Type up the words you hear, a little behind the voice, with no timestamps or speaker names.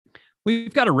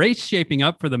We've got a race shaping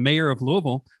up for the mayor of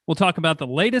Louisville. We'll talk about the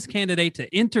latest candidate to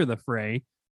enter the fray,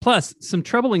 plus some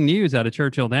troubling news out of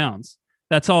Churchill Downs.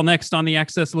 That's all next on the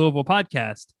Access Louisville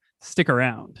podcast. Stick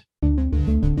around.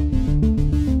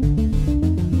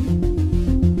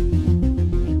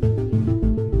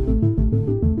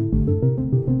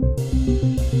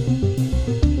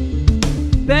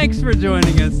 Thanks for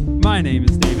joining us. My name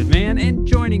is David Mann, and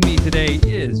joining me today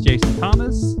is Jason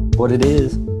Thomas. What it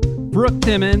is. Brooke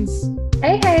Timmons.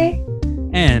 Hey.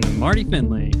 And Marty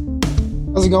Finley.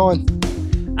 How's it going?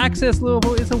 Access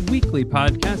Louisville is a weekly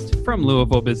podcast from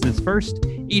Louisville Business First.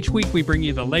 Each week we bring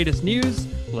you the latest news,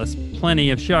 plus plenty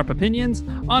of sharp opinions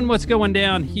on what's going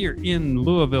down here in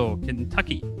Louisville,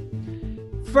 Kentucky.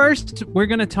 First, we're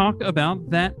going to talk about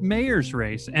that mayor's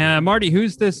race. Marty,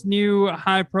 who's this new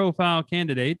high-profile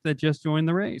candidate that just joined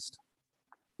the race?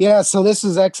 Yeah, so this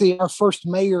is actually our first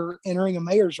mayor entering a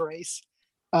mayor's race.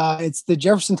 It's the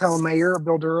Jeffersontown mayor,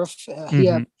 Bill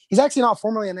Dourif. He's actually not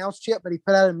formally announced yet, but he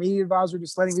put out a media advisor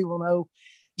just letting people know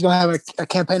he's going to have a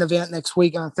campaign event next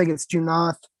week. And I think it's June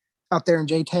 9th out there in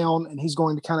J-Town, and he's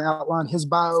going to kind of outline his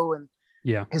bio and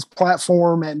his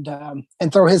platform and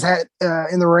throw his hat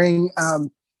in the ring.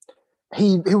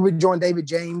 He would join David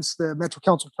James, the Metro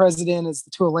Council president, as the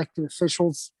two elected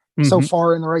officials so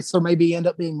far in the race. There maybe end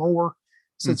up being more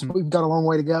since we've got a long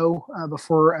way to go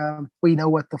before we know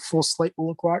what the full slate will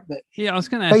look like. But I was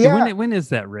going to ask you, when is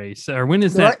that race? Or when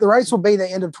is that? The race will be the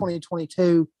end of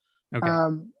 2022. Okay.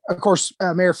 Of course,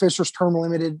 Mayor Fisher's term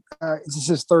limited. This is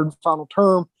his third and final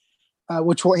term,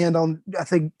 which will end on, I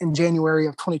think, in January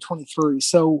of 2023.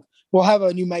 So we'll have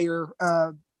a new mayor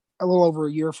a little over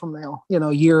a year from now,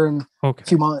 a year and a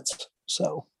few months.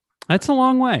 So that's a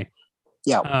long way.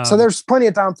 Yeah. So there's plenty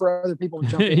of time for other people to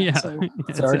jump in. So.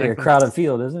 It's already a crowded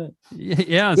field, isn't it?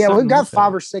 Yeah. Yeah. We've got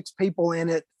 5 or 6 people in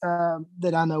it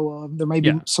that I know of. There may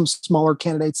be some smaller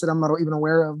candidates that I'm not even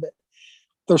aware of, but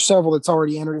there's several that's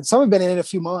already entered. And some have been in it a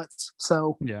few months.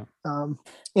 So, I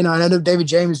know David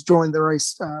James joined the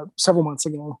race several months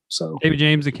ago. So David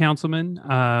James, a councilman,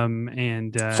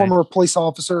 and former police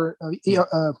officer,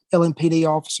 LMPD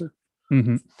officer.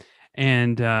 Mm-hmm.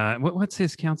 And what's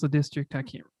his council district? I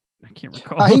can't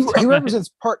recall. He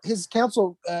represents his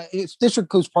council. His district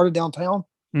goes part of downtown.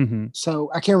 Mm-hmm.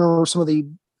 So I can't remember some of the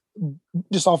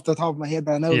just off the top of my head,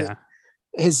 but I know that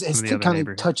his kind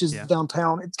of touches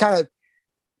downtown. It's kind of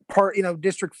part,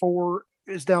 District 4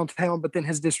 is downtown, but then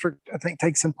his district, I think,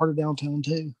 takes in part of downtown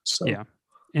too. So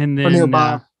and then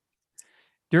nearby.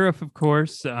 Dourif, of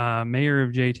course, mayor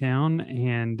of J-Town,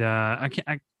 and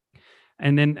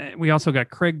and then we also got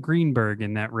Craig Greenberg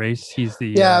in that race. He's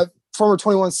the former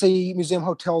 21C Museum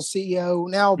Hotel CEO,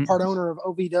 now part owner of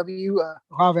OVW,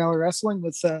 Ohio Valley Wrestling,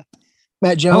 with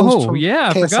Matt Jones. Oh,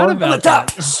 I forgot about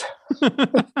that.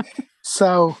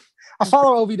 So I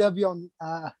follow OVW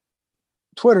on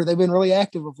Twitter. They've been really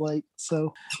active of late.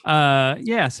 So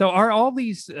so are all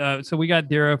these so we got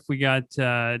Dourif, we got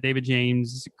David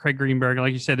James, Craig Greenberg,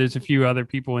 like you said, there's a few other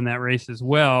people in that race as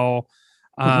well.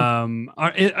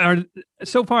 Are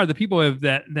so far the people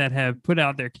that have put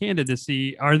out their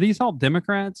candidacy, are these all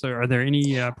Democrats, or are there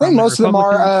any I think most of them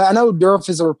are. I know Dourif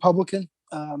is a Republican,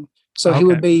 so he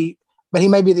would be, but he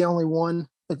may be the only one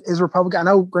that is Republican. I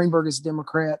know Greenberg is a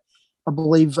Democrat. I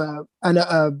believe I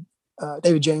know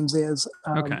David James is.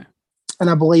 And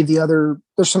I believe there's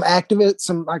some activists,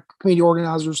 some like community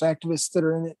organizers, activists that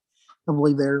are in it. I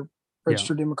believe they're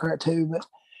registered Democrat too, but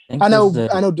I know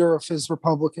Dourif is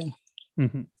Republican.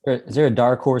 Mm-hmm. Is there a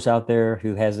dark horse out there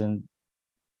who hasn't?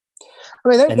 I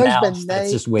mean, there's been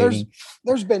names. Just waiting.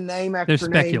 There's been name after there's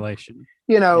speculation.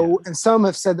 And some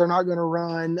have said they're not going to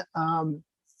run.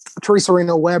 Teresa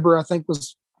Reno Weber, I think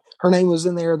her name was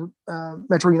in there.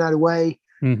 Metro United Way.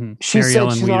 Mm-hmm. She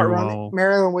said she's not running.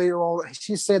 Marilyn Weederwald.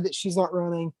 She said that she's not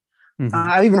running. Mm-hmm.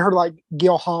 I've even heard like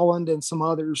Gil Holland and some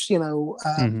others.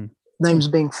 Names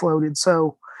being floated.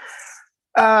 So,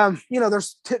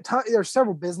 there's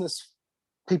several business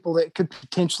people that could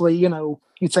potentially, you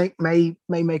think may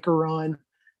make a run,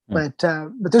 but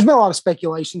there's been a lot of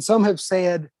speculation. Some have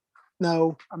said,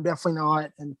 no, I'm definitely not.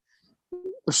 And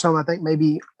there's some, I think,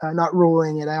 maybe not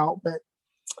ruling it out, but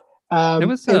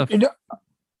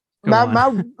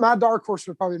my dark horse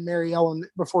would probably Mary Ellen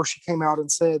before she came out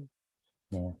and said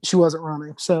she wasn't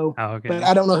running. So, but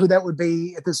I don't know who that would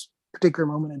be at this particular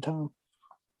moment in time.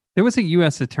 There was a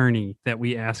U.S. attorney that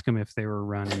we asked him if they were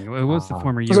running. It was the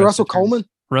former U.S. Was it Russell attorney. Coleman?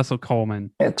 Russell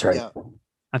Coleman. That's right. Yeah.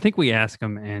 I think we asked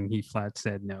him, and he flat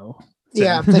said no.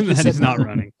 I think that he's not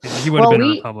running. He would have been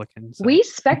a Republican. So. We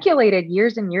speculated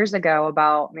years and years ago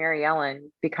about Mary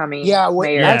Ellen becoming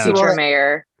mayor, future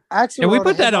mayor. Actually, And we wrote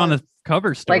put that on headline- a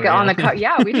cover story. Like on I the think.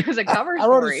 yeah, we do as a cover I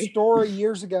wrote a story. story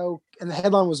years ago, and the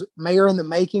headline was "Mayor in the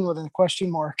Making" with a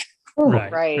question mark.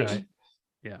 Right.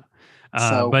 Yeah.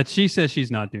 So- But she says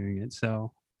she's not doing it.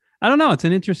 So I don't know. It's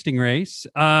an interesting race.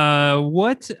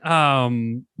 What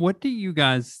do you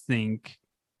guys think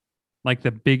like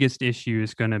the biggest issue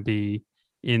is going to be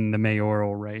in the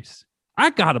mayoral race? I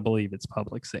got to believe it's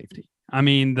public safety. I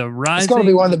mean, the rising. It's going to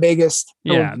be one of the biggest.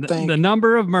 Yeah, I would think. the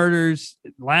number of murders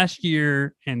last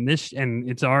year and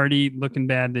it's already looking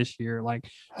bad this year. Like,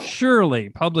 surely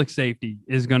public safety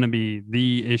is going to be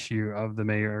the issue of the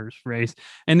mayor's race.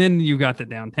 And then you got the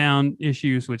downtown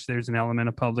issues, which there's an element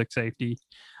of public safety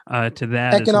to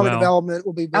that Economic as well. development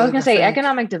will be big. I was going to say think.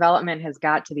 economic development has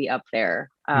got to be up there.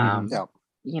 Yeah.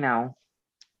 You know,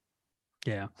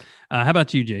 Yeah. How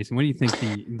about you, Jason? What do you think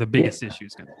the biggest issue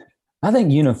is going to be? I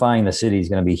think unifying the city is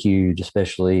going to be huge,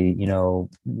 especially,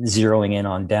 zeroing in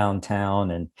on downtown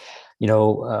and,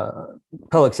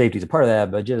 public safety is a part of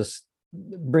that, but just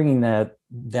bringing that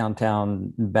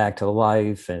downtown back to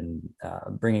life and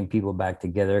bringing people back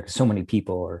together, because so many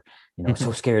people are,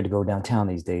 so scared to go downtown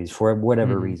these days for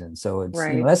whatever reason. So it's,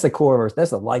 Right. that's the core of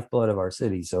that's the lifeblood of our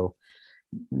city. So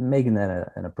making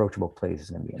that an approachable place is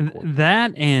going to be important.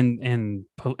 That and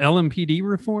LMPD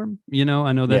reform, I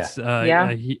know that's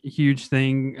a huge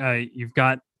thing. You've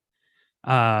got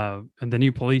the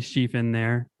new police chief in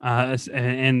there,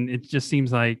 and it just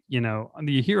seems like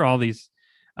you hear all these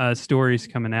stories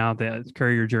coming out. The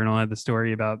Courier Journal had the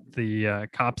story about the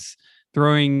cops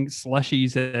throwing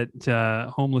slushies at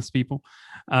homeless people.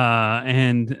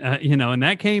 And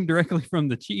that came directly from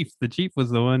the chief. The chief was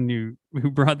the one who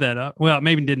brought that up. Well,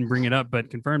 maybe didn't bring it up, but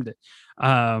confirmed it.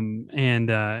 So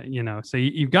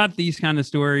you've got these kind of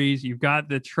stories. You've got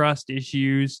the trust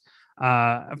issues,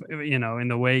 in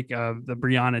the wake of the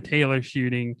Breonna Taylor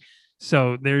shooting.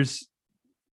 So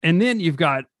and then you've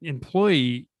got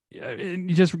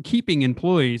just keeping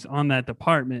employees on that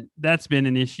department. That's been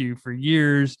an issue for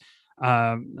years.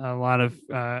 A lot of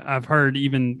I've heard,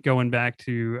 even going back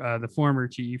to the former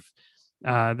chief,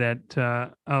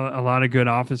 that a lot of good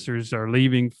officers are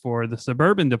leaving for the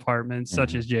suburban departments,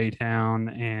 such as J-Town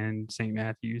and St.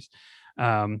 Matthews,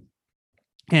 so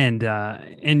they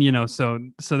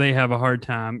have a hard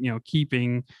time,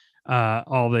 keeping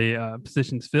all the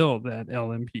positions filled at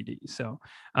LMPD. So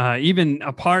even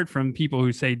apart from people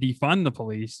who say defund the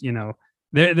police,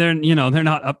 they're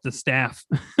not up to staff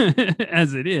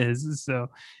as it is. So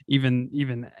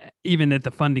even at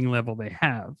the funding level they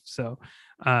have. So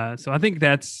I think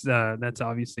that's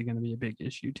obviously going to be a big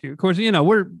issue too. Of course,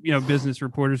 we're business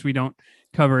reporters. We don't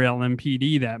cover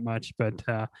LMPD that much, but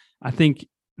I think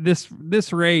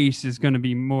this race is going to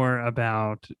be more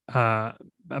about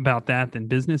that than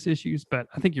business issues. But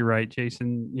I think you're right,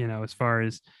 Jason. As far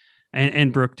as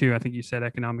and Brooke too. I think you said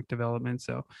economic development.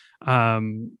 So I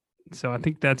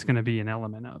think that's going to be an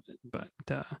element of it. But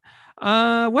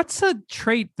what's a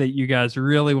trait that you guys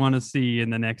really want to see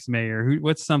in the next mayor?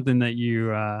 What's something that you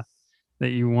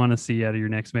want to see out of your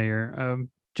next mayor?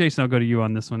 Jason, I'll go to you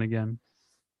on this one again.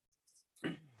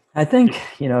 I think,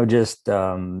 just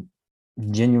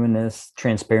genuineness,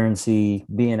 transparency,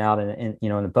 being out in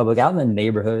the public, out in the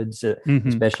neighborhoods,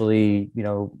 especially,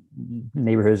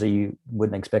 neighborhoods that you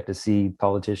wouldn't expect to see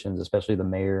politicians, especially the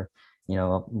mayor,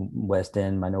 West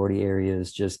End, minority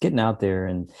areas, just getting out there.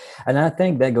 And I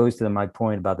think that goes to my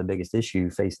point about the biggest issue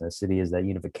facing the city is that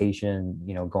unification,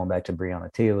 going back to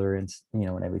Breonna Taylor and,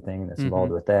 and everything that's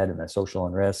involved with that and the social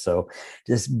unrest. So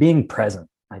just being present,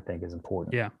 I think, is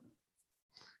important. Yeah.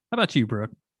 How about you,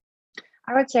 Brooke?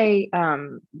 I would say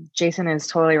Jason is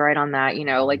totally right on that,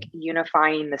 like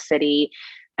unifying the city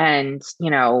and,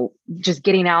 just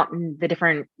getting out in the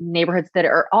different neighborhoods that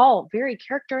are all very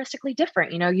characteristically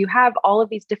different. You have all of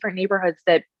these different neighborhoods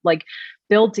that like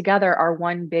build together our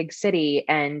one big city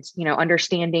and,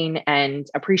 understanding and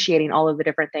appreciating all of the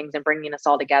different things and bringing us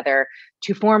all together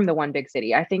to form the one big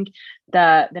city. I think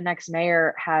the next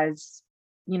mayor has,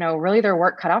 really their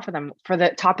work cut out for them for the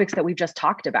topics that we've just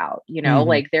talked about,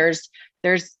 like there's,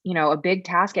 a big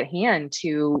task at hand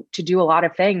to do a lot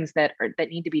of things that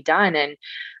need to be done. And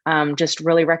just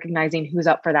really recognizing who's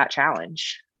up for that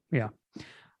challenge. Yeah.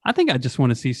 I think I just want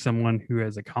to see someone who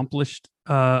has accomplished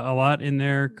a lot in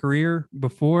their career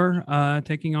before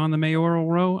taking on the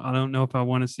mayoral role. I don't know if I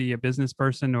want to see a business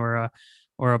person or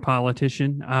or a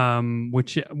politician,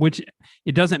 which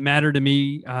it doesn't matter to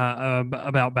me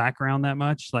about background that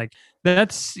much. Like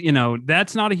that's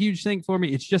not a huge thing for me.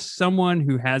 It's just someone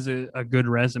who has a good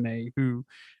resume, who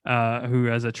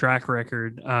has a track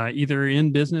record, either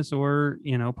in business or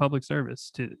public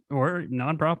service or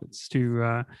nonprofits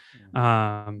to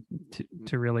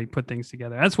really put things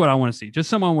together. That's what I want to see. Just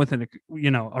someone with a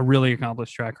really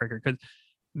accomplished track record, because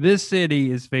this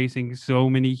city is facing so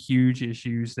many huge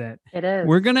issues that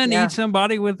we're going to need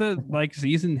somebody with a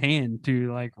seasoned hand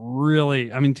to really,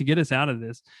 to get us out of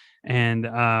this. And,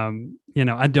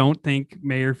 I don't think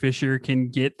Mayor Fisher can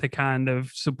get the kind of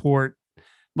support.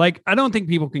 I don't think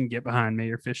people can get behind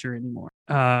Mayor Fisher anymore.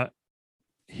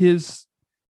 His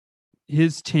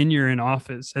tenure in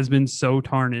office has been so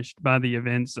tarnished by the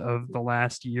events of the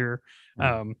last year,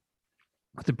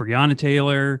 with the Breonna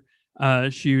Taylor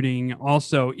shooting.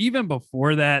 Also, even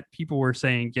before that, people were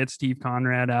saying get Steve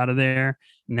Conrad out of there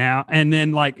now. And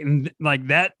then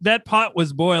that pot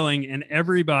was boiling, and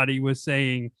everybody was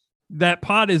saying that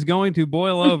pot is going to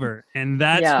boil over, and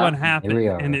that's what happened.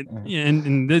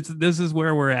 And this is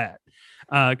where we're at.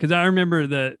 Because I remember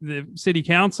the city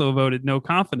council voted no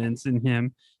confidence in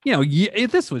him.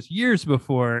 This was years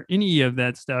before any of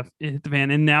that stuff hit the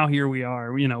fan, and now here we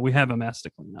are. We have a mess to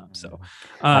clean up. So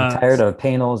I'm tired of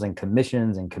panels and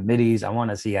commissions and committees. I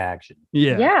want to see action.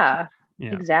 Yeah,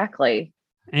 exactly.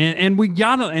 And we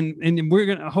gotta and we're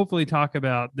gonna hopefully talk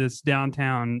about this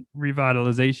Downtown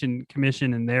Revitalization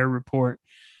Commission and their report.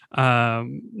 So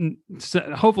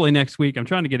hopefully next week. I'm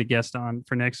trying to get a guest on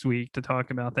for next week to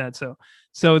talk about that.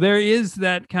 So there is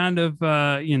that kind of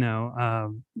we've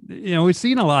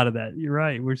seen a lot of that. You're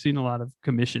right. We're seeing a lot of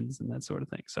commissions and that sort of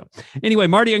thing. So anyway,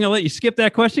 Marty, I'm gonna let you skip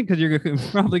that question because you're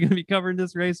probably gonna be covering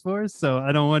this race for us. So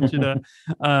I don't want you to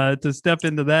step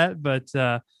into that. But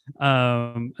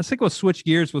I think we'll switch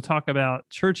gears. We'll talk about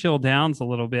Churchill Downs a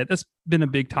little bit. That's been a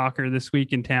big talker this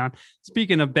week in town.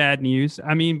 Speaking of bad news,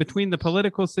 between the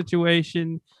political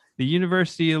situation, the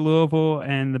University of Louisville,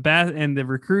 and the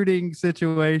recruiting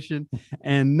situation,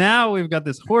 and now we've got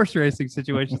this horse racing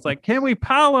situation. It's like, can we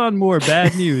pile on more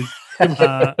bad news?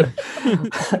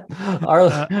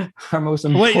 Our most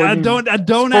important. Wait, I don't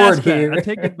ask that. I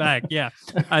take it back. Yeah,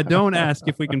 I don't ask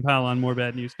if we can pile on more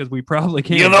bad news, because we probably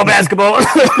can. You know basketball.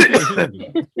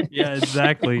 Yeah,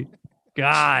 exactly.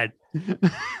 God.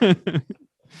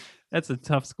 That's a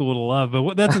tough school to love,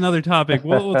 but that's another topic.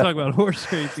 We'll talk about horse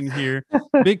racing here.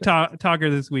 Big talker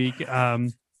this week. A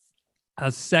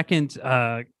second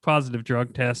positive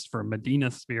drug test for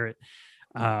Medina Spirit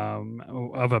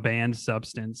of a banned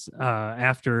substance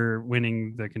after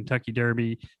winning the Kentucky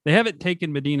Derby. They haven't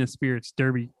taken Medina Spirit's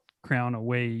Derby crown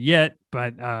away yet,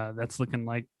 but that's looking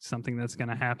like something that's going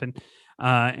to happen.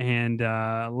 And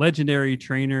legendary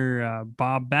trainer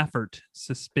Bob Baffert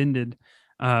suspended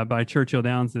by Churchill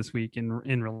Downs this week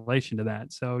in relation to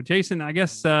that. So, Jason, I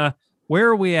guess where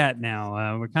are we at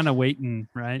now? We're kind of waiting,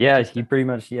 right? Yeah, he pretty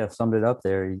much summed it up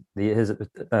there. His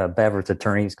Baffert's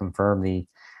attorneys confirmed the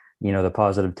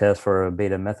positive test for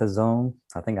betamethasone.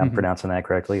 I think I'm pronouncing that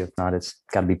correctly. If not, it's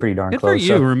got to be pretty darn Good close.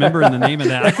 For you, remembering the name of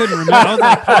that. I couldn't remember. I was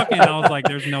talking. I was like,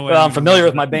 "There's no way." Well, I'm familiar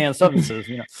with my banned substances.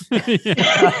 You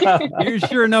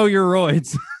sure know your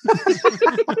roids.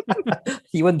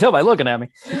 You wouldn't tell by looking at me.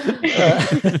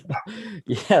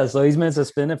 So he's been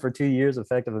suspended for 2 years,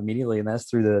 effective immediately, and that's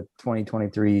through the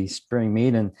 2023 spring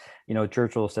meet. And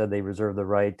Churchill said they reserve the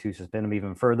right to suspend him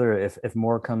even further if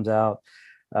more comes out.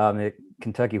 The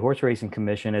Kentucky Horse Racing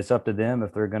Commission, it's up to them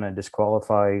if they're going to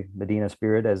disqualify Medina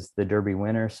Spirit as the Derby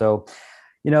winner. So,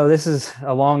 this is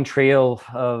a long trail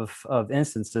of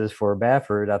instances for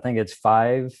Baffert. I think it's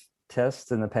 5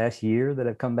 tests in the past year that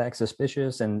have come back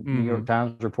suspicious, and New York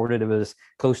Times reported it was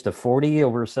close to 40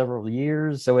 over several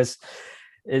years. So it's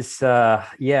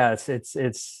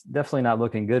definitely not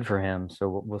looking good for him.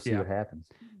 So we'll see what happens.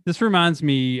 This reminds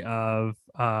me of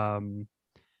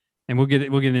and we'll get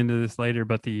into this later,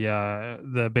 but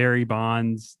the Barry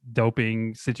Bonds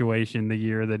doping situation the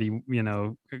year that he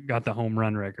got the home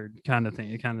run record kind of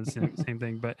thing, kind of same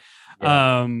thing. But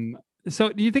so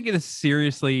do you think it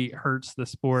seriously hurts the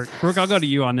sport? Brooke, I'll go to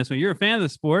you on this one. You're a fan of the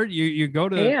sport. You go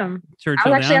to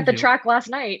Churchill I was actually Downs. at the track last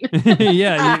night.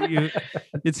 Yeah,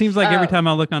 it seems like every time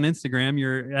I look on Instagram,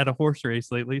 you're at a horse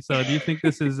race lately. So do you think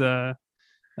this is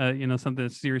something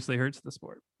that seriously hurts the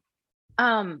sport?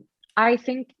 I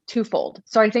think twofold.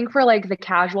 So I think for the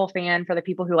casual fan, for the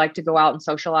people who like to go out and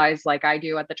socialize like I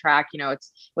do at the track, it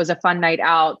was a fun night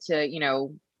out to,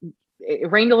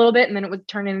 it rained a little bit and then it would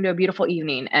turn into a beautiful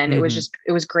evening. And it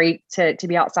was great to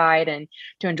be outside and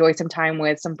to enjoy some time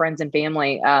with some friends and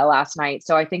family last night.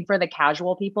 So I think for the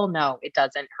casual people, no, it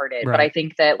doesn't hurt it. Right. But I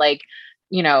think that like,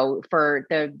 you know, for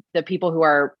the people who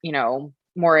are, you know,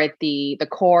 more at the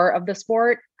core of the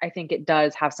sport, I think it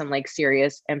does have some like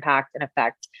serious impact and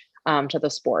effect to the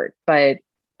sport. But,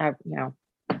 you know,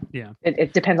 yeah,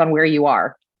 it depends on where you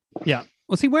are. Yeah.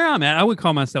 Well, see, where I'm at, I would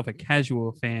call myself a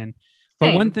casual fan. But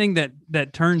Same. one thing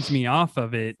that turns me off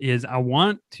of it is I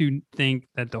want to think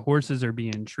that the horses are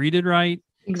being treated right.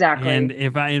 Exactly.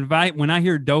 And when I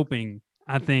hear doping,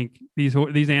 I think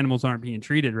these animals aren't being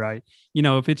treated right. You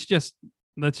know, if it's just,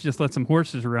 let's just let some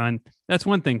horses run. That's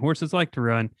one thing. Horses like to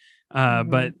run.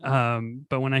 But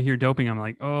when I hear doping, I'm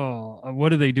like, oh,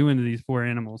 what are they doing to these poor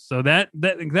animals? So that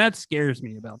scares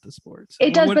me about the sport. So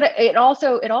it does, but it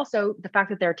also the fact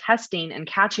that they're testing and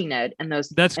catching it in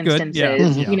those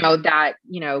instances, Yeah. you know, that,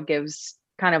 you know, gives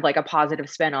kind of like a positive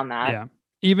spin on that. Yeah.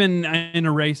 Even in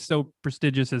a race so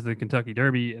prestigious as the Kentucky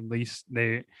Derby, at least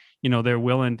they're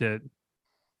willing to,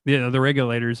 the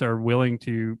regulators are willing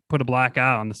to put a black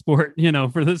eye on the sport, you know,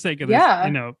 for the sake of this,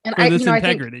 you know, and for this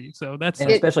integrity. So that's,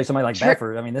 and especially somebody like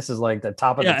Baffert. I mean, this is like the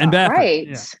top of the top. And Baffert, right.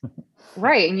 Yeah.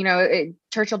 Right. And, you know,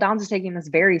 Churchill Downs is taking this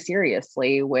very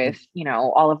seriously with, you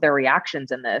know, all of their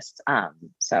reactions in this.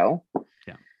 So.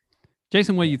 Yeah.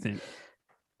 Jason, what do you think?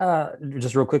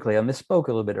 Just real quickly, I misspoke a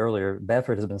little bit earlier.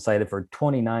 Baffert has been cited for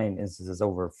 29 instances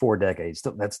over 4 decades.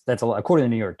 Still, that's a lot. According to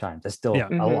the New York Times, that's still a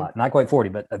lot. Not quite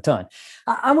 40, but a ton.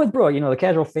 I'm with Bro. You know, the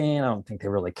casual fan, I don't think they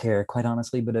really care, quite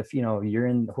honestly. But if, you know, you're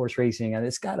in horse racing,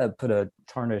 it's got to put a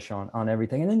tarnish on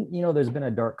everything. And then, you know, there's been a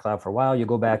dark cloud for a while. You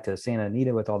go back to Santa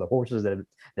Anita with all the horses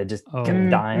that just kept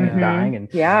dying and dying.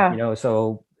 And, you know,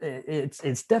 so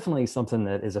it's definitely something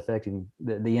that is affecting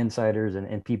the insiders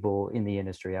and people in the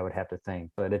industry, I would have to think.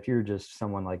 But if you're just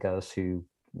someone like us who,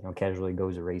 you know, casually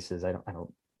goes to races, I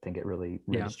don't think it really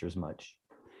registers much.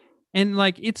 And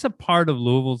like, it's a part of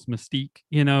Louisville's mystique,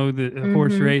 you know, the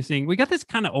horse racing. We got this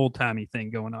kind of old timey thing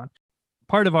going on.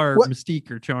 Part of our mystique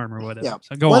or charm or whatever. Yeah.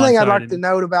 So One thing I'd like to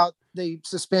note about the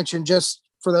suspension, just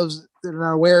for those that are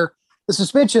not aware, the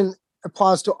suspension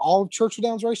applies to all of Churchill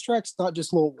Downs racetracks, not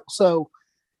just Louisville. So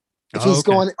if he's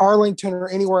going Arlington or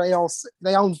anywhere else,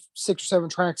 they own 6 or 7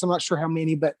 tracks. I'm not sure how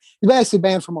many, but he's basically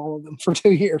banned from all of them for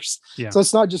 2 years. Yeah. So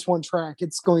it's not just one track.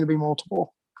 It's going to be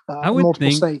multiple. I would multiple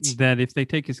think states. that if they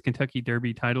take his Kentucky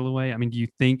Derby title away, I mean, do you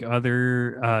think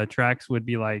other tracks would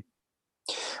be like,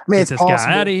 I mean, it's this possible.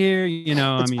 guy out of here? You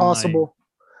know, it's possible.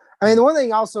 Like, I mean, the one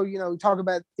thing also, you know, talk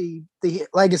about the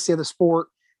legacy of the sport.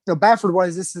 You know, Baffert, what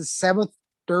is this, his 7th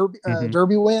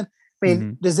Derby win? I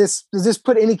mean, does this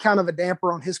put any kind of a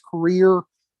damper on his career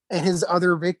and his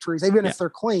other victories, even if they're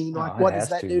clean? Like, what does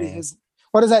that do to his?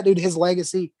 What does that do to his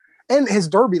legacy and his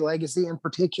Derby legacy in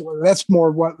particular? That's more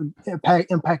what would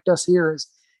impact us here. Is,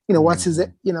 you know, what's his,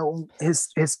 you know,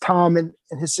 his time and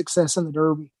his success in the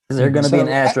Derby? Is there going to be an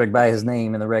asterisk by his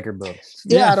name in the record books?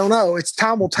 Yeah, I don't know. It's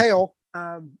time will tell.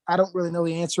 I don't really know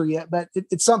the answer yet, but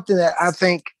it's something that I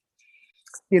think,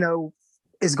 you know,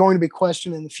 is going to be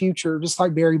questioned in the future, just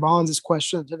like Barry Bonds is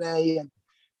questioned today, and,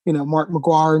 you know, Mark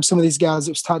McGuire and some of these guys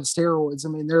that was tied to steroids. I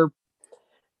mean, they're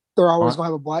always going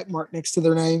to have a black mark next to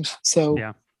their names. So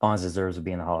Bonds deserves to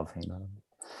be in the Hall of Fame.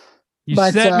 You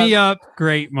set me up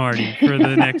great, Marty, for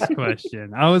the next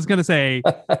question. I was going to say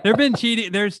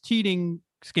there's cheating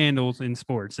scandals in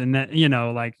sports, and that, you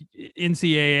know, like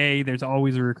NCAA, there's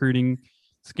always a recruiting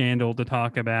scandal to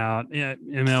talk about.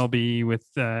 MLB with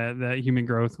the human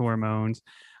growth hormones.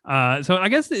 So I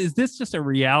guess, is this just a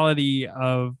reality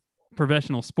of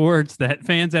professional sports that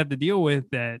fans have to deal with,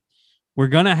 that we're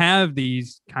going to have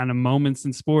these kind of moments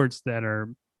in sports that are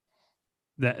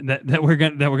that we're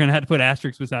going to have to put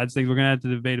asterisks besides things? We're going to have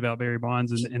to debate about Barry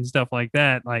Bonds and stuff like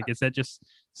that. Like, is that just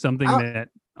something that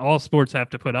all sports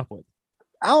have to put up with?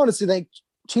 I honestly think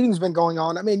cheating's been going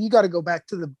on. I mean, you got to go back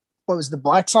to the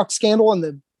Black Sox scandal in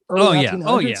the early 1900s.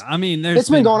 Oh yeah. I mean, it's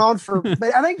been going on for, but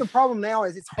I think the problem now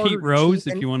is it's harder. Pete Rose,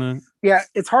 if you want to. Yeah,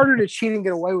 it's harder to cheat and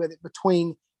get away with it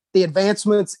between the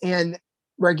advancements and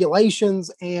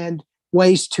regulations and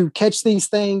ways to catch these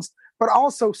things, but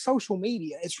also social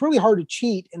media. It's really hard to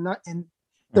cheat and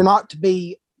they're not to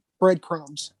be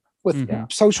breadcrumbs with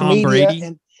social Tom media Brady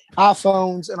and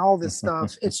iPhones and all this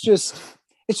stuff. It's just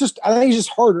I think it's just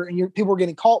harder, and people are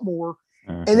getting caught more.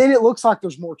 And then it looks like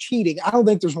there's more cheating. I don't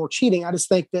think there's more cheating. I just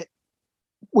think that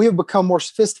we have become more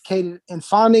sophisticated in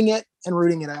finding it and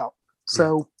rooting it out.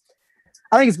 So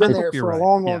I think it's been there for a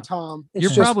long time.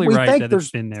 It's You're probably right that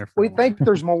it's been there. We think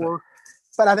there's more,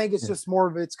 but I think it's just more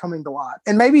of it's coming to light.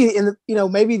 And maybe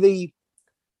maybe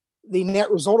the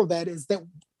net result of that is that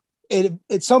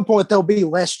at some point there'll be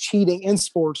less cheating in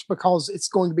sports because it's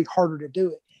going to be harder to do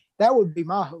it. That would be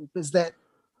my hope, is that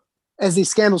as these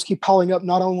scandals keep piling up,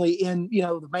 not only in,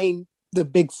 the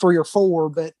big 3 or 4,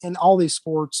 but in all these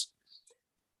sports,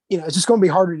 it's just going to be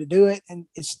harder to do it. And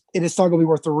it's not going to be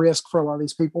worth the risk for a lot of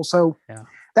these people. So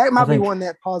that might be one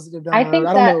net positive.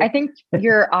 I think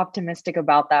you're optimistic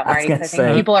about that, right? I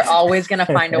think people are always going to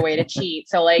find a way to cheat.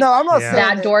 So no, I'm not saying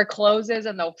that door closes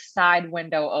and the side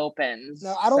window opens.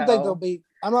 No, I don't think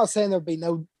I'm not saying there'll be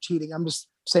no cheating. I'm just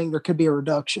saying there could be a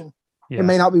reduction. Yeah. It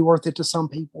may not be worth it to some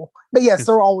people, but yes,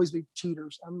 there'll always be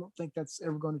cheaters. I don't think that's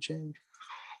ever going to change.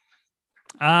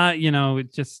 I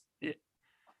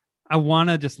want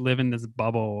to just live in this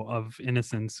bubble of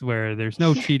innocence where there's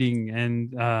no cheating,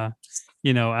 and I'm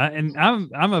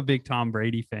a big Tom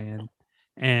Brady fan,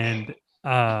 and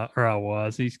or I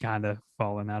was. He's kind of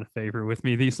fallen out of favor with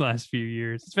me these last few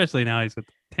years, especially now he's with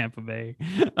Tampa Bay.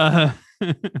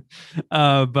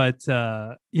 But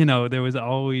there was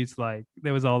always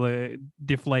there was all the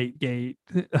Deflate Gate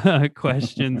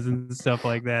questions and stuff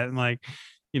like that, and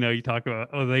you talk about,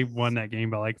 they won that game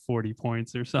by 40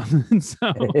 points or something.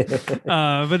 So,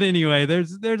 but anyway,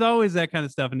 there's always that kind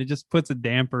of stuff, and it just puts a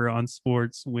damper on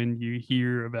sports when you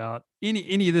hear about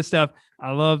any of this stuff.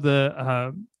 I love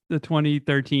the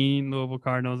 2013 Louisville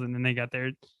Cardinals, and then they got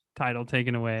their title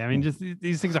taken away. I mean, just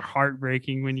these things are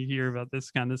heartbreaking when you hear about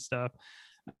this kind of stuff.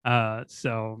 I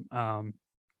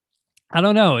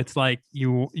don't know. It's like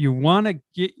you want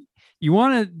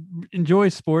to enjoy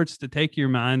sports to take your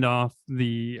mind off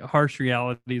the harsh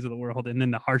realities of the world, and then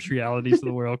the harsh realities of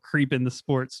the world creep into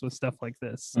sports with stuff like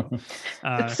this. So,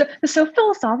 it's so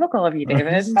philosophical of you,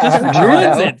 David. Just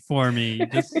ruins it for me.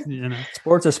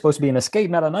 Sports are supposed to be an escape,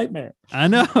 not a nightmare. I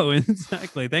know,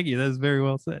 exactly. Thank you. That's very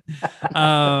well said.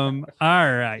 All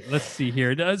right, let's see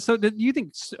here. So, do you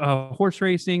think horse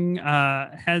racing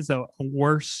has a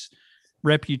worse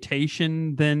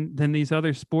reputation than these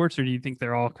other sports, or do you think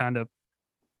they're all kind of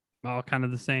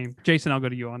the same? Jason, I'll go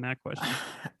to you on that question.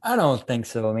 I don't think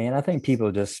so, man. I think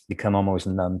people just become almost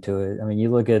numb to it. I mean,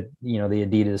 you look at the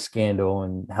Adidas scandal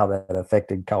and how that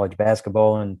affected college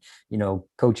basketball and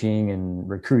coaching and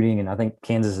recruiting, and I think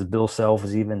Kansas's Bill Self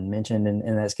was even mentioned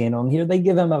in that scandal. And here they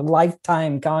give him a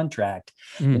lifetime contract.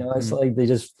 It's like they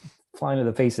just flying to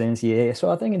the face of the NCAA. So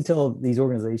I think until these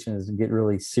organizations get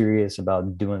really serious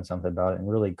about doing something about it and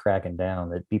really cracking down,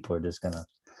 that people are just gonna,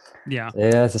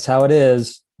 that's just how it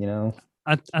is.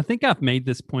 I think I've made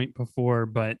this point before,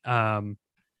 but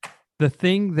the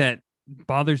thing that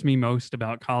bothers me most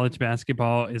about college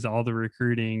basketball is all the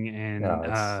recruiting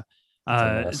and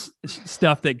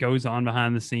stuff that goes on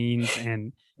behind the scenes,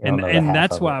 and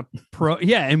that's why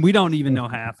and we don't even know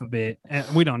half of it, and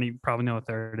we don't even probably know a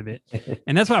third of it,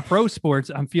 and that's why pro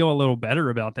sports I feel a little better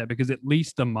about that, because at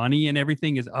least the money and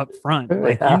everything is up front.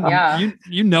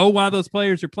 You know why those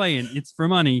players are playing. It's for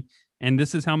money, and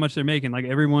this is how much they're making.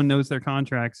 Everyone knows their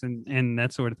contracts and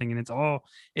that sort of thing, and it's all,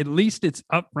 at least it's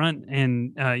up front,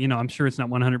 and I'm sure it's not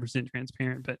 100%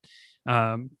 transparent, but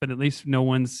at least no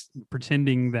one's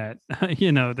pretending that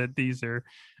that these are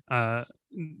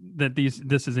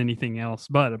this is anything else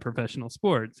but a professional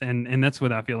sports, and that's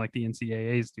what I feel like the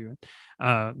NCAA is doing.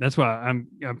 That's why I'm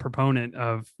a proponent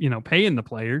of paying the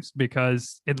players,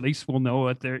 because at least we'll know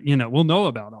what they're we'll know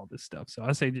about all this stuff. So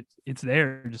I say it's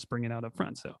there, just bring it out up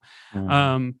front. So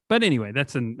but anyway,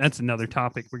 that's another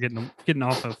topic. We're getting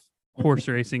off of horse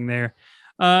racing there.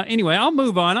 Anyway, I'll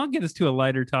move on. I'll get us to a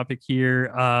lighter topic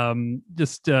here.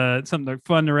 Just something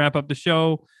fun to wrap up the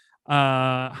show.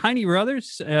 Heine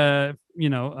Brothers, a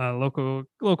local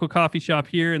coffee shop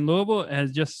here in Louisville,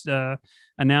 has just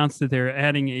announced that they're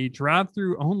adding a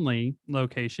drive-through only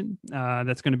location.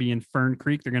 That's going to be in Fern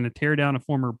Creek. They're going to tear down a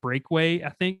former Breakaway,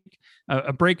 I think,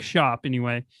 a break shop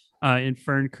anyway, in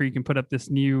Fern Creek, and put up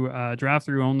this new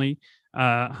drive-through only.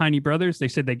 Heine Brothers, they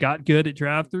said they got good at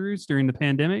drive-throughs during the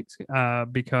pandemic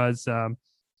because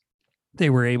they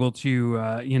were able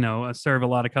to, serve a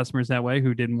lot of customers that way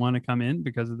who didn't want to come in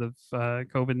because of the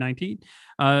COVID-19.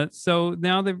 So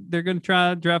now they're going to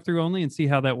try drive-through only and see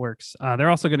how that works. They're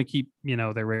also going to keep,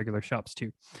 their regular shops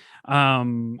too.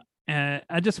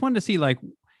 I just wanted to see,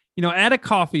 at a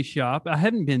coffee shop, I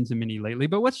haven't been to many lately,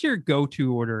 but what's your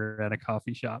go-to order at a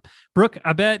coffee shop? Brooke,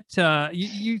 I bet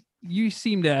you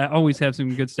seem to always have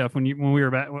some good stuff when we were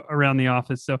around the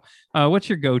office. So what's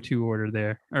your go-to order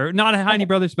there? Or not at Heine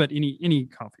Brothers, but any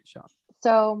coffee shop?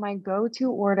 So my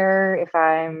go-to order, if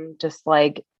I'm just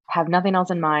have nothing else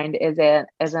in mind, is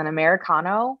an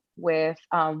Americano with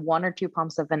 1 or 2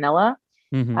 pumps of vanilla.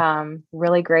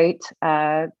 Really great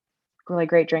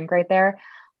drink right there.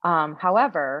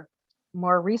 However,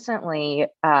 more recently,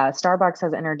 Starbucks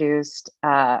has introduced,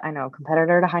 I know,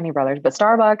 competitor to Heine Brothers, but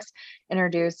Starbucks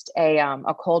introduced a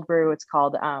cold brew. It's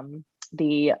called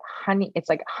the honey. It's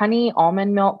like honey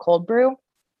almond milk cold brew.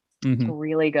 It's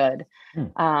really good.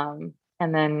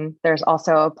 And then there's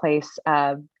also a place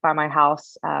by my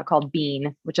house called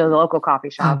Bean, which is a local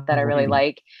coffee shop that I really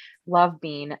like. Love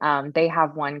Bean. They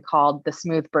have one called the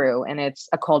Smooth Brew, and it's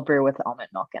a cold brew with almond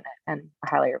milk in it. And I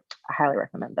highly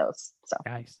recommend those. So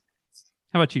nice.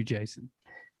 How about you, Jason?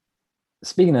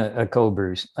 Speaking of cold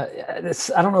brews, I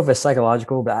don't know if it's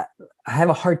psychological, but I have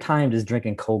a hard time just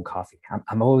drinking cold coffee.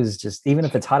 I'm always just, even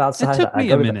if it's hot outside. It took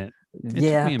me a minute. Took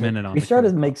me a minute. We started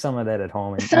to make some of that at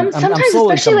home. And sometimes,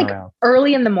 especially like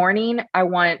early in the morning, I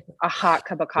want a hot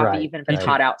cup of coffee, even if it's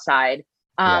hot outside.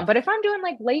 But if I'm doing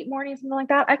like late morning, something like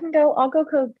that, I'll go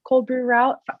cold brew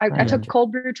route. I took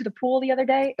cold brew to the pool the other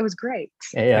day. It was great.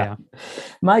 Yeah.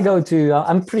 My go-to,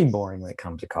 I'm pretty boring when it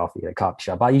comes to coffee at a coffee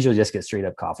shop. I usually just get straight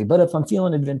up coffee. But if I'm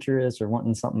feeling adventurous or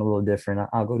wanting something a little different,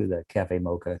 I'll go to the Cafe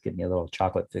Mocha, get me a little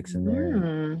chocolate fix in there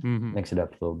and mix it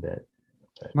up a little bit.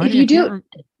 If you do,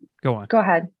 go on. Go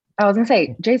ahead. I was gonna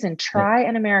say, Jason, try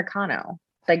an Americano.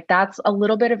 Like that's a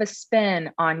little bit of a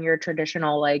spin on your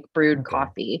traditional like brewed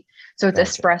coffee. So it's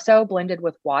espresso blended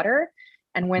with water.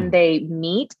 And when they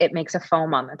meet, it makes a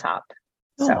foam on the top.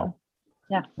 So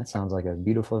yeah. That sounds like a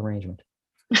beautiful arrangement.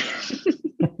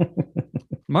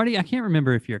 Marty, I can't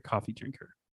remember if you're a coffee drinker.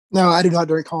 No, I do not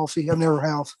drink coffee. I never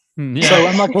have. Yeah. So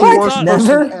I'm like the worst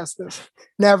person to ask this.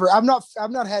 Never. I've not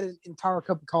had an entire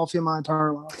cup of coffee in my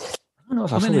entire life. I don't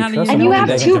know if and you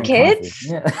have 2 kids?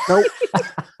 Yeah. Nope.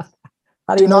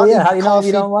 How do you know? Yeah, how do you know if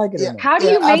you don't like it? Yeah. How do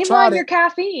you mainline your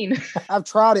caffeine? I've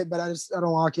tried it, but I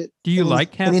don't like it. Do you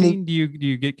like caffeine? Do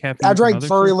you get caffeine? I drink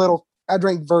very little. I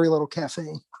drink very little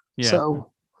caffeine. Yeah.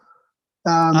 So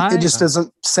it just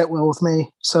doesn't sit well with me.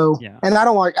 So and I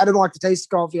don't like the taste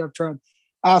of coffee. I've tried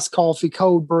iced coffee,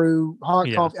 cold brew, hot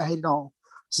coffee. I hate it all.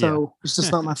 So it's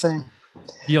just not my thing.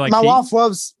 Do you like my wife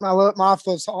loves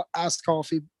iced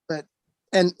coffee, but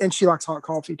and she likes hot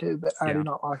coffee too, but I do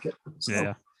not like it. So.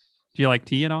 Yeah. Do you like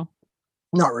tea at all?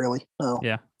 Not really. No.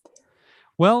 Yeah.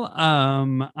 Well,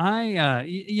 I'm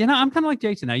kind of like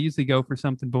Jason. I usually go for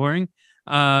something boring.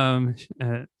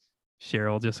 Cheryl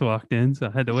just walked in, so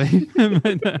I had to wait.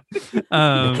 But,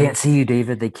 they can't see you,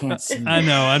 David. They can't see you. I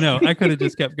know. I could have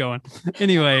just kept going.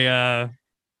 Anyway,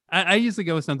 I usually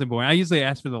go with something boring. I usually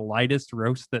ask for the lightest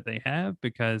roast that they have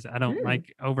because I don't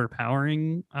like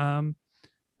overpowering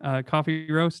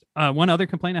coffee roast. One other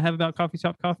complaint I have about coffee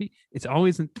shop coffee, it's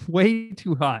always way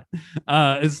too hot.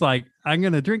 It's like I'm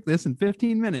gonna drink this in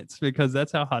 15 minutes because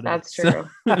that's how hot it is. That's true.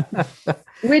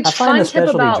 Which I find the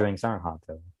specialty drinks aren't hot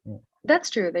though. Yeah. That's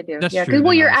true, they do. That's true.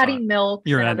 Because you're adding milk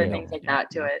and other things like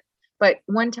that to it. But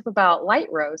one tip about light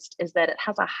roast is that it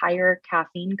has a higher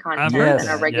caffeine content than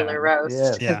a regular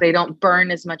roast because they don't burn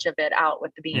as much of it out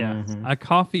with the beans. Yeah. A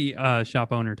coffee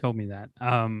shop owner told me that.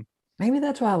 Maybe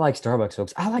that's why I like Starbucks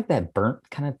folks. I like that burnt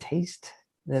kind of taste.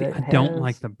 I don't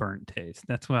like the burnt taste.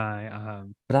 That's why.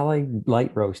 But I like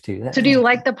light roast too. So do you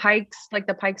like the Pikes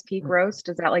Peak roast?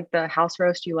 Is that like the house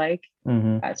roast you like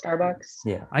at Starbucks?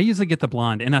 Yeah. I usually get the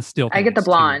blonde, and I get the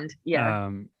blonde.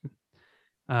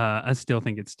 I still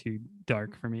think it's too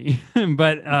dark for me.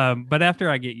 but after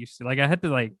I get used to, I had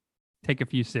to take a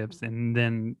few sips, and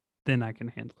then I can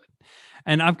handle it.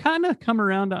 And I've kind of come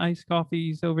around to iced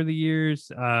coffees over the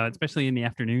years, especially in the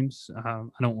afternoons. I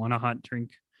don't want a hot drink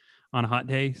on a hot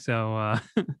day, so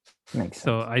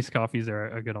iced coffees are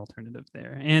a good alternative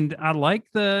there. And I like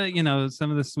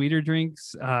some of the sweeter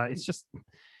drinks. It's just,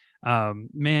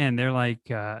 man, they're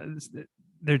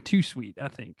they're too sweet. I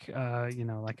think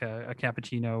like a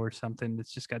cappuccino or something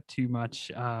that's just got too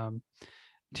much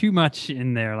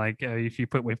in there, if you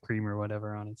put whipped cream or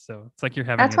whatever on it. So it's like you're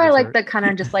having. That's why I like the kind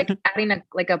of just adding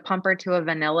a pumper to a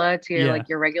vanilla to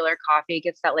your regular coffee. It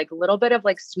gets that little bit of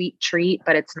sweet treat,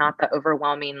 but it's not the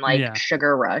overwhelming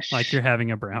sugar rush. Like you're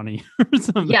having a brownie or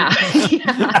something. Yeah.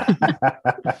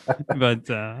 But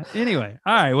anyway,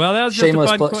 all right. Well, that was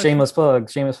just shameless plug.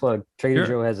 Trader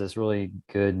Joe has this really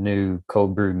good new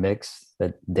cold brew mix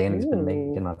that Danny's been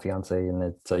making, my fiance,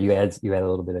 and so you add a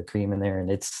little bit of cream in there,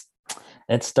 and it's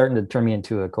starting to turn me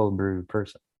into a cold brew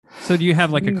person. So do you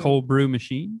have a cold brew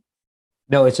machine?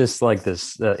 No, it's just like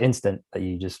this instant that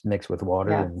you just mix with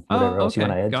water and whatever else you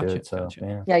want to add to it. So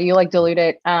you dilute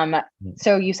it.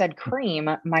 So you said cream.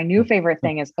 My new favorite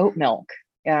thing is oat milk.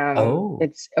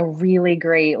 It's a really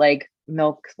great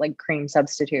milk cream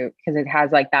substitute because it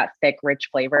has that thick, rich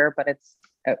flavor, but it's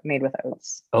made with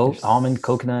oats. Oat, almond,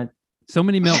 coconut. So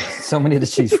many milks. So many to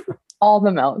choose from. All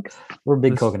the milks. We're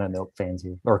big coconut milk fans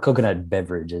here, or coconut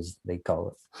beverage as they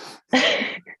call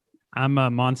it. I'm a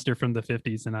monster from the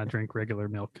 50s and I drink regular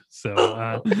milk.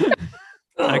 So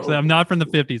actually, I'm not from the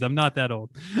 50s. I'm not that old.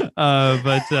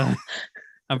 But I'm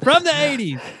from the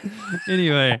 80s.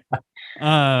 Anyway,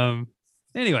 I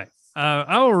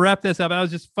will wrap this up. That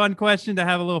was just a fun question to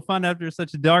have a little fun after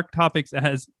such dark topics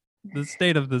as the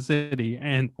state of the city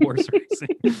and horse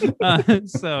racing.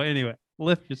 So anyway,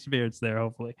 lift your spirits there,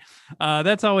 hopefully.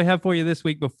 That's all we have for you this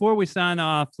week. Before we sign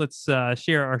off, let's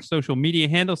share our social media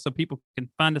handles so people can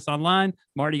find us online.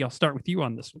 Marty, I'll start with you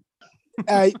on this one.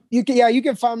 You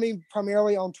can find me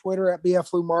primarily on Twitter at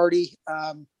BFLuMarty.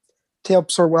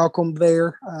 Tips are welcome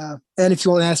there. And if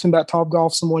you want to ask me about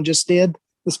Topgolf, someone just did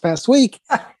this past week.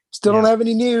 Still don't have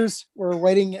any news. We're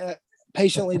waiting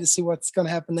patiently to see what's going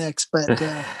to happen next, but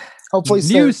hopefully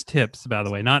news tips, by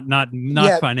the way, not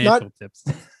financial tips.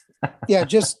 Yeah,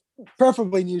 just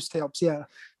preferably news tips. Yeah.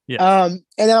 And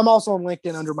then I'm also on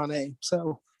LinkedIn under my name,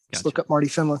 so just look up Marty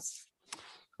Finley.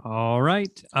 All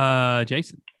right,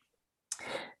 Jason.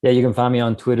 Yeah, you can find me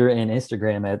on Twitter and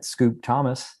Instagram at Scoop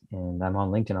Thomas, and I'm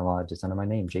on LinkedIn a lot just under my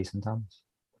name, Jason Thomas.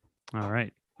 All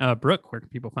right, Brooke, where can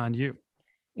people find you?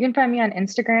 You can find me on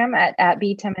Instagram at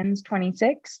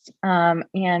btimmons26.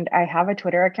 And I have a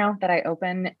Twitter account that I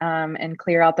open and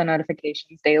clear out the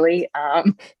notifications daily.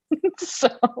 So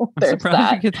there's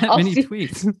that. You get that many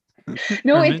tweets.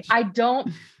 No, I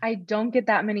don't get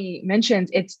that many mentions.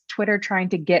 It's Twitter trying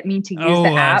to get me to use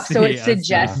the app. So it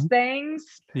suggests things.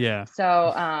 Yeah.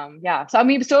 So So I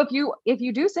mean, so if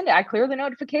you do send it, I clear the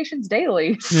notifications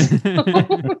daily. So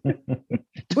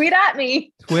tweet at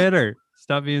me. Twitter.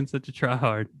 Stop being such a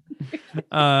tryhard.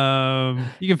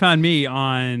 You can find me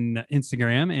on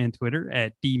Instagram and Twitter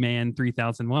at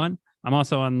dman3001. I'm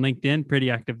also on LinkedIn,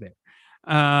 pretty active there.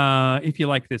 If you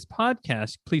like this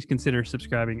podcast, please consider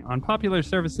subscribing on popular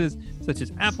services such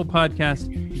as Apple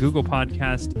Podcast, Google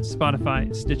Podcast,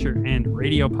 Spotify, Stitcher, and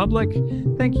Radio Public.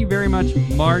 Thank you very much,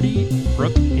 Marty,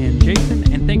 Brooke, and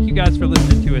Jason. And thank you guys for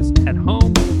listening to us at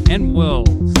home. And we'll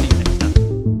see you